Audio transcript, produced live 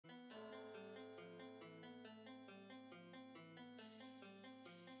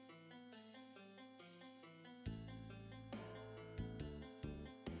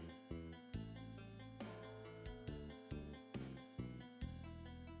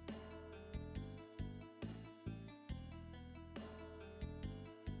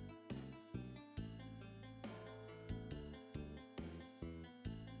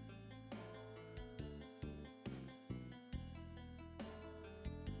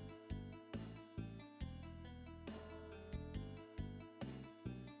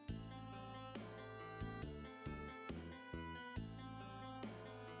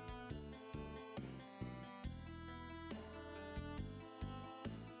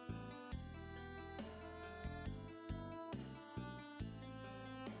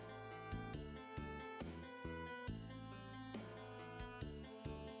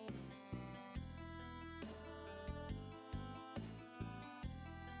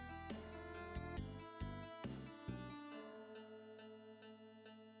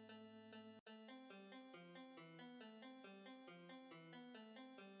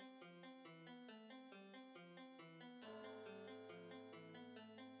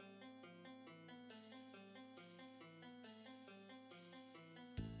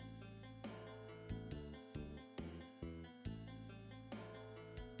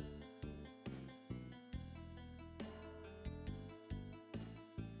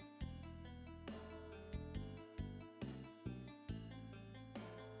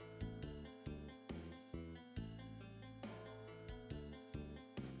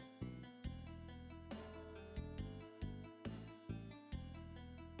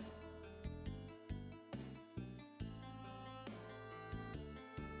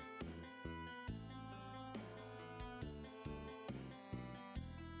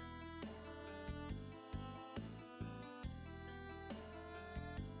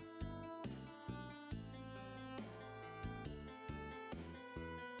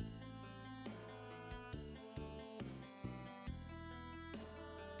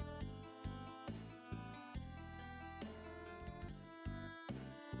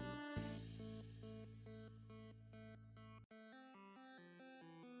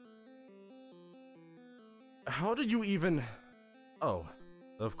how did you even... Oh,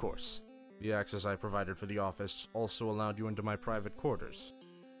 of course. The access I provided for the office also allowed you into my private quarters.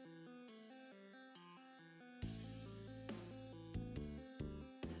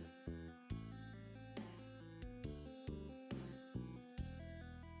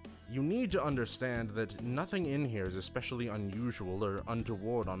 You need to understand that nothing in here is especially unusual or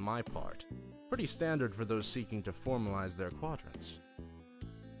untoward on my part. Pretty standard for those seeking to formalize their quadrants.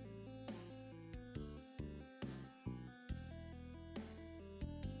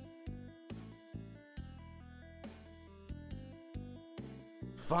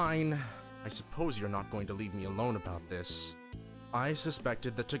 Fine. I suppose you're not going to leave me alone about this. I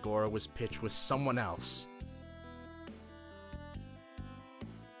suspected that Tagora was pitched with someone else.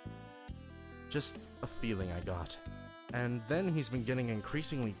 Just a feeling I got. And then he's been getting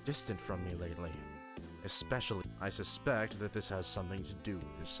increasingly distant from me lately. Especially, I suspect that this has something to do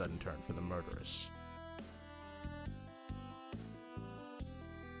with his sudden turn for the murderous.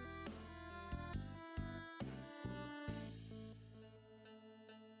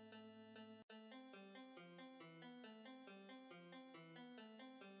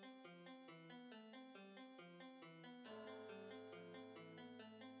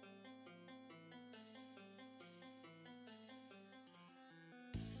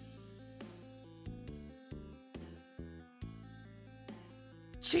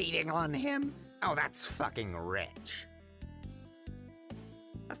 Cheating on him? Oh, that's fucking rich.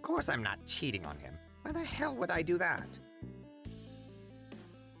 Of course I'm not cheating on him. Why the hell would I do that?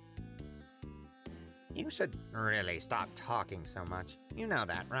 You should really stop talking so much. You know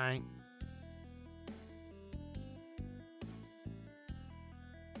that, right?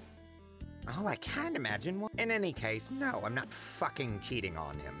 Oh, I can't imagine what. In any case, no, I'm not fucking cheating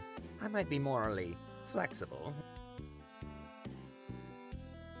on him. I might be morally flexible.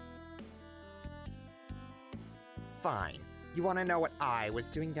 Fine. You want to know what I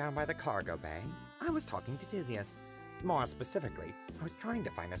was doing down by the cargo bay? I was talking to Tisius. More specifically, I was trying to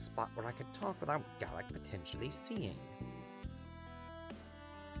find a spot where I could talk without Gallic potentially seeing.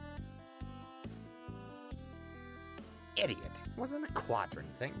 Idiot. Wasn't a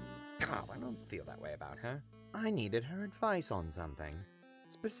quadrant thing. God, I don't feel that way about her. I needed her advice on something.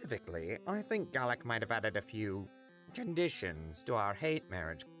 Specifically, I think Gallic might have added a few conditions to our hate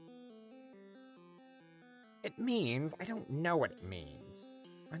marriage. It means I don't know what it means.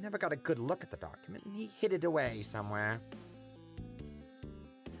 I never got a good look at the document, and he hid it away somewhere.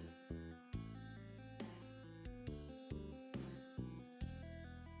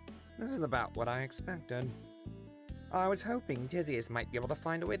 This is about what I expected. I was hoping Tisius might be able to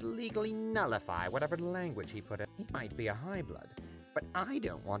find a way to legally nullify whatever language he put in. He might be a high blood, but I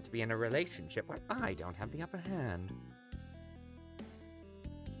don't want to be in a relationship where I don't have the upper hand.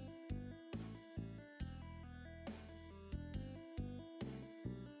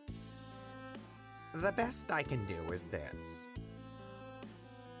 The best I can do is this.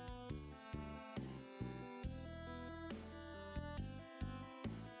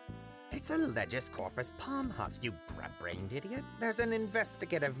 It's a Legis Corpus palm husk, you grub-brained idiot. There's an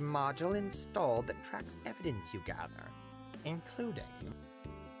investigative module installed that tracks evidence you gather, including...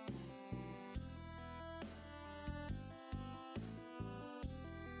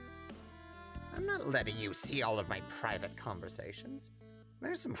 I'm not letting you see all of my private conversations.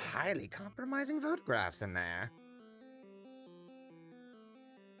 There's some highly compromising photographs in there.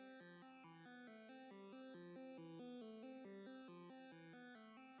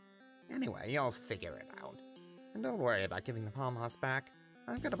 Anyway, you'll figure it out. And don't worry about giving the palm husk back.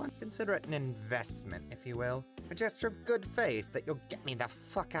 I've got a bunch. Consider it an investment, if you will. A gesture of good faith that you'll get me the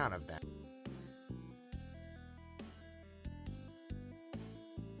fuck out of there.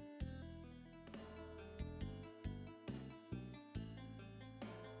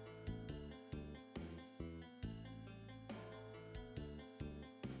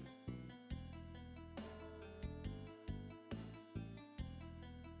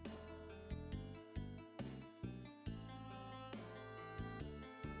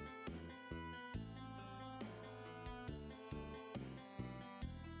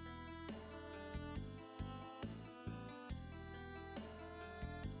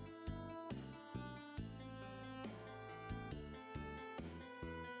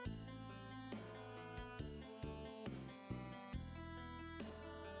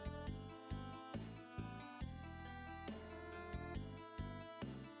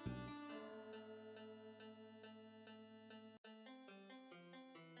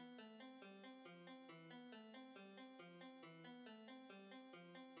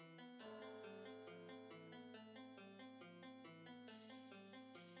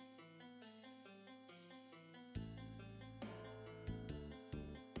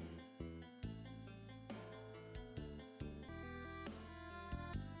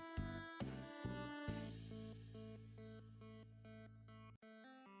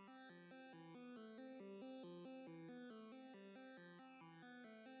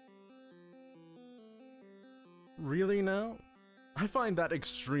 Really now? I find that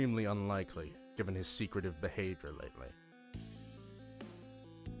extremely unlikely, given his secretive behavior lately.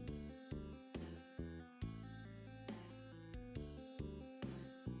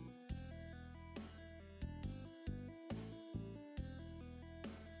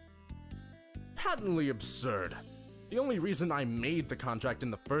 Patently absurd. The only reason I made the contract in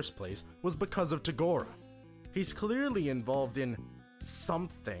the first place was because of Tagora. He's clearly involved in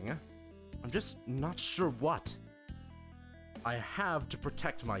something. I'm just not sure what. I have to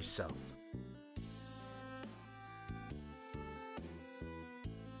protect myself.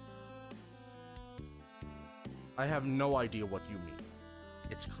 I have no idea what you mean.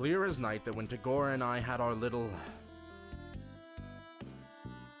 It's clear as night that when Tagora and I had our little...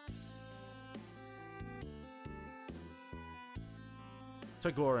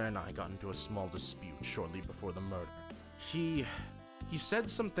 Tagora and I got into a small dispute shortly before the murder. He said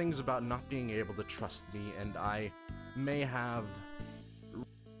some things about not being able to trust me, and I may have...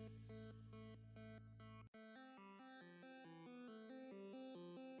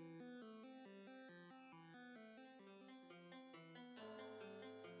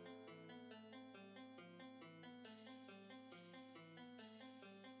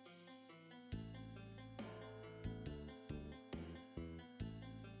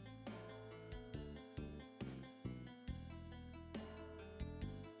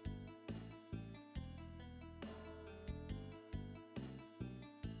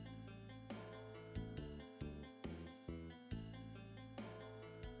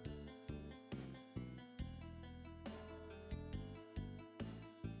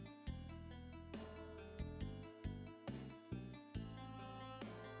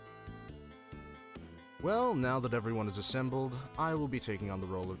 Well, now that everyone is assembled, I will be taking on the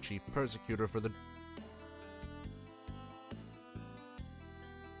role of Chief Persecutor for the...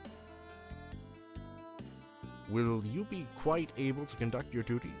 Will you be quite able to conduct your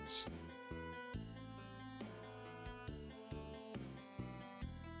duties?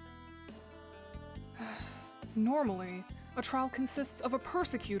 Normally, a trial consists of a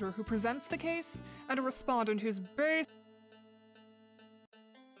persecutor who presents the case and a respondent who's based...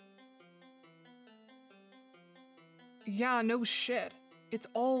 Yeah, no shit. It's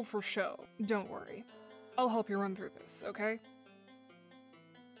all for show. Don't worry. I'll help you run through this, okay?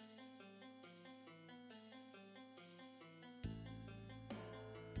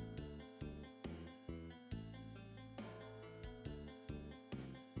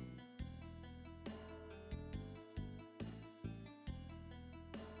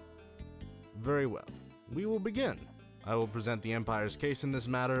 Very well. We will begin. I will present the Empire's case in this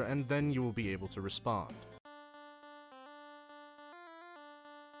matter, and then you will be able to respond.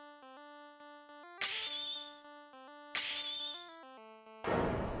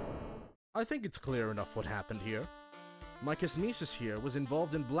 I think it's clear enough what happened here. My Kismesis here was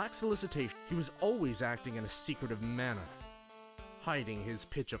involved in black solicitation. He was always acting in a secretive manner, hiding his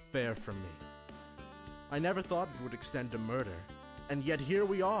pitch affair from me. I never thought it would extend to murder, and yet here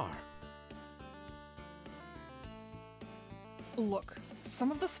we are. Look, some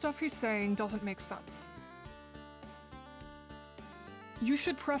of the stuff he's saying doesn't make sense. You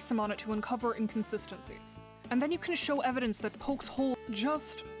should press him on it to uncover inconsistencies, and then you can show evidence that pokes holes.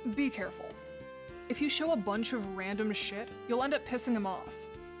 Just be careful. If you show a bunch of random shit, you'll end up pissing him off.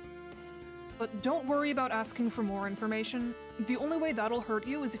 But don't worry about asking for more information. The only way that'll hurt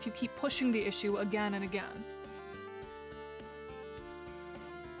you is if you keep pushing the issue again and again.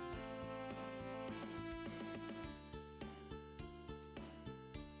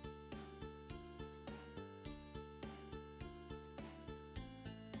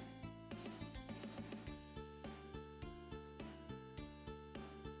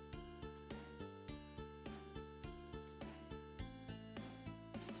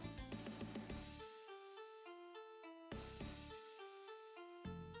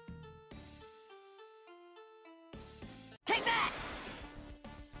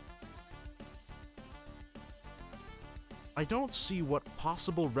 I don't see what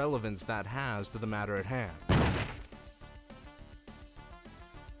possible relevance that has to the matter at hand.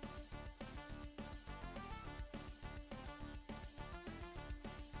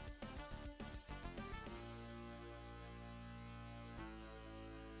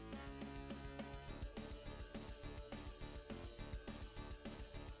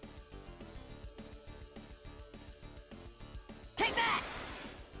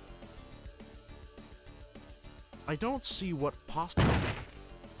 I don't see what possible...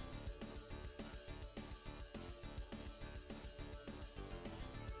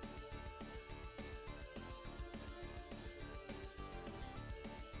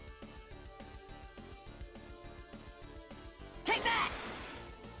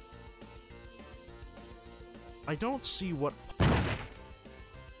 I don't see what.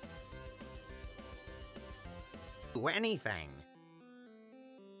 Do anything.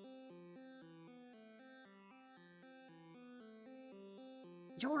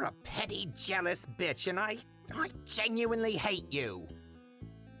 You're a petty, jealous bitch, and I genuinely hate you.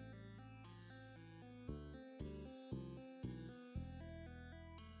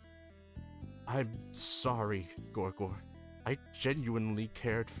 I'm sorry, Gorgor. I genuinely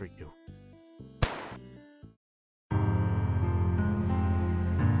cared for you.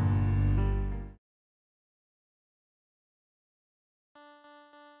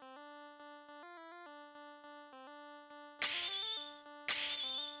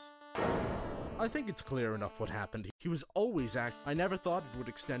 I think it's clear enough what happened. He was always I never thought it would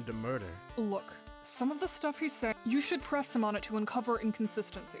extend to murder. Look, some of the stuff he's saying, you should press him on it to uncover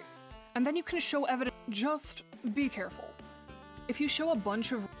inconsistencies. And then you can show evidence. Just be careful. If you show a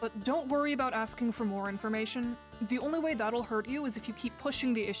bunch of. But don't worry about asking for more information. The only way that'll hurt you is if you keep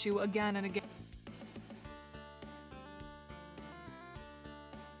pushing the issue again and again.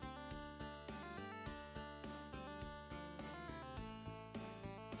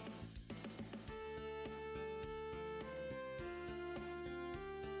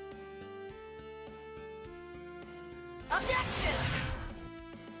 Objection!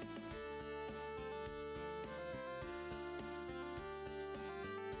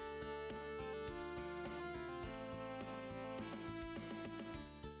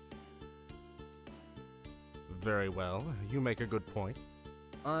 Very well, you make a good point.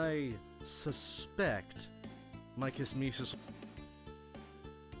 I suspect my Kismesis.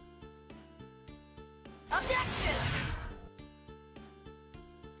 Objection!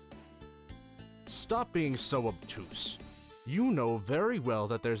 Stop being so obtuse. You know very well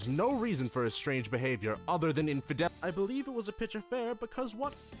that there's no reason for his strange behavior other than infidelity. I believe it was a pitch affair because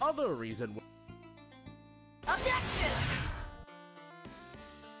what other reason would. Objection!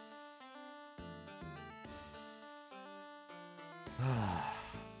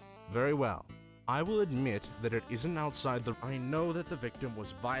 Very well. I will admit that it isn't outside the. I know that the victim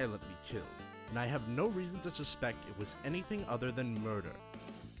was violently killed, and I have no reason to suspect it was anything other than murder.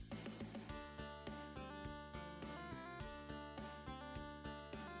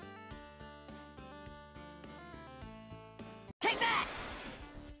 Take that!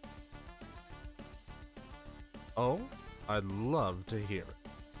 Oh, I'd love to hear it.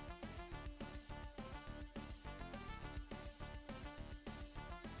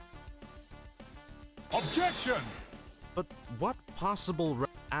 Objection! But what possible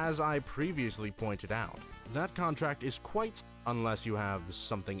as I previously pointed out, that contract is quite unless you have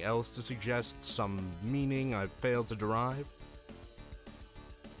something else to suggest, some meaning I've failed to derive.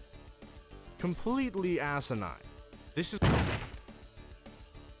 Completely asinine. This is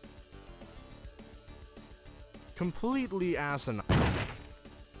completely asinine.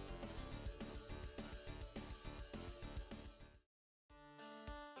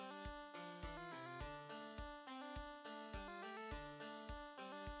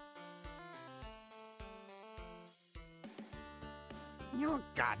 You're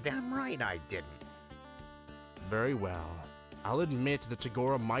goddamn right I didn't. Very well. I'll admit that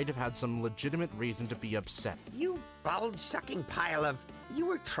Tagora might have had some legitimate reason to be upset. You bulge-sucking pile of... You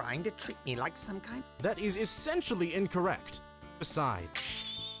were trying to treat me like some kind... That is essentially incorrect. Besides,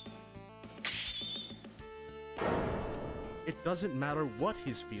 it doesn't matter what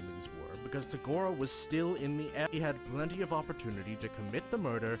his feelings were, because Tagora was still in the air. He had plenty of opportunity to commit the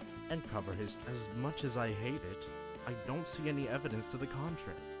murder and cover his... As much as I hate it, I don't see any evidence to the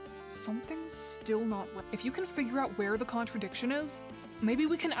contrary. Something's still not right. If you can figure out where the contradiction is, maybe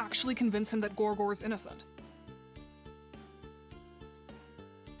we can actually convince him that Gorgor's innocent.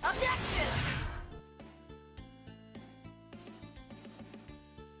 Objection!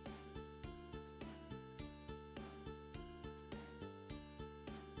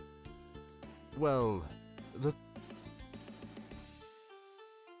 Well, the...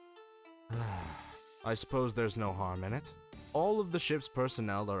 I suppose there's no harm in it. All of the ship's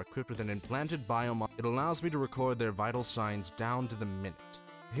personnel are equipped with an implanted biomon. It allows me to record their vital signs down to the minute.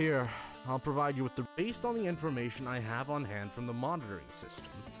 Here, I'll provide you with the... Based on the information I have on hand from the monitoring system,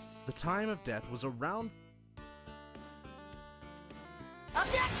 the time of death was around...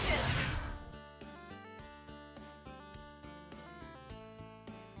 Objection!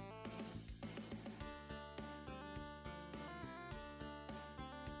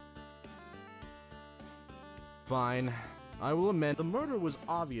 Fine. I will amend. The murder was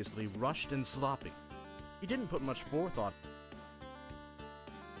obviously rushed and sloppy. He didn't put much forethought.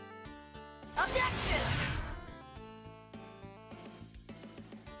 Objection!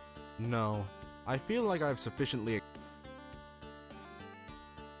 No, I feel like I've sufficiently...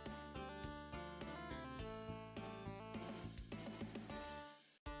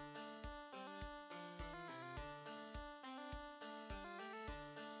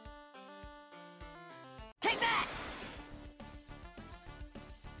 Take that!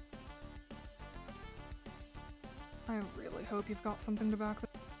 I really hope you've got something to back that.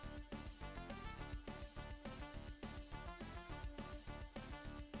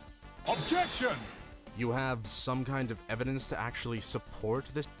 Objection! You have some kind of evidence to actually support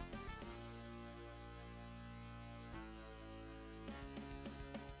this?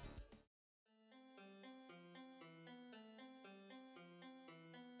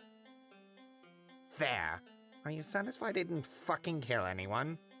 There. Are you satisfied I didn't fucking kill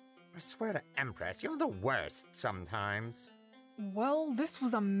anyone? I swear to Empress, you're the worst sometimes. Well, this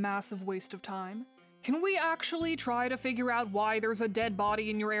was a massive waste of time. Can we actually try to figure out why there's a dead body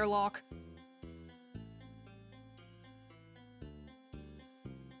in your airlock?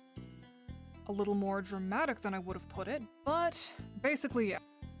 A little more dramatic than I would have put it, but basically, yeah.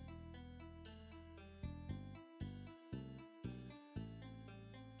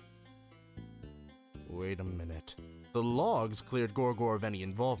 Wait a minute. The logs cleared Gorgor of any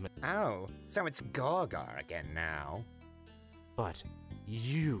involvement, Oh, so it's Gorgar again now. but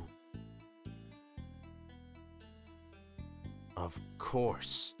you... Of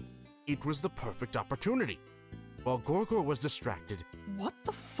course. It was the perfect opportunity. While Gorgor was distracted, What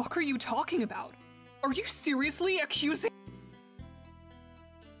the fuck are you talking about? Are you seriously accusing?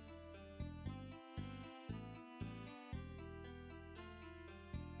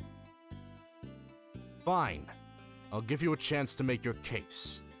 fine. I'll give you a chance to make your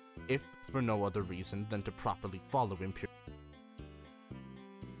case. If for no other reason than to properly follow Imperial.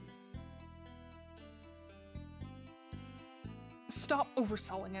 Stop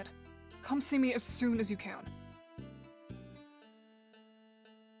overselling it. Come see me as soon as you can.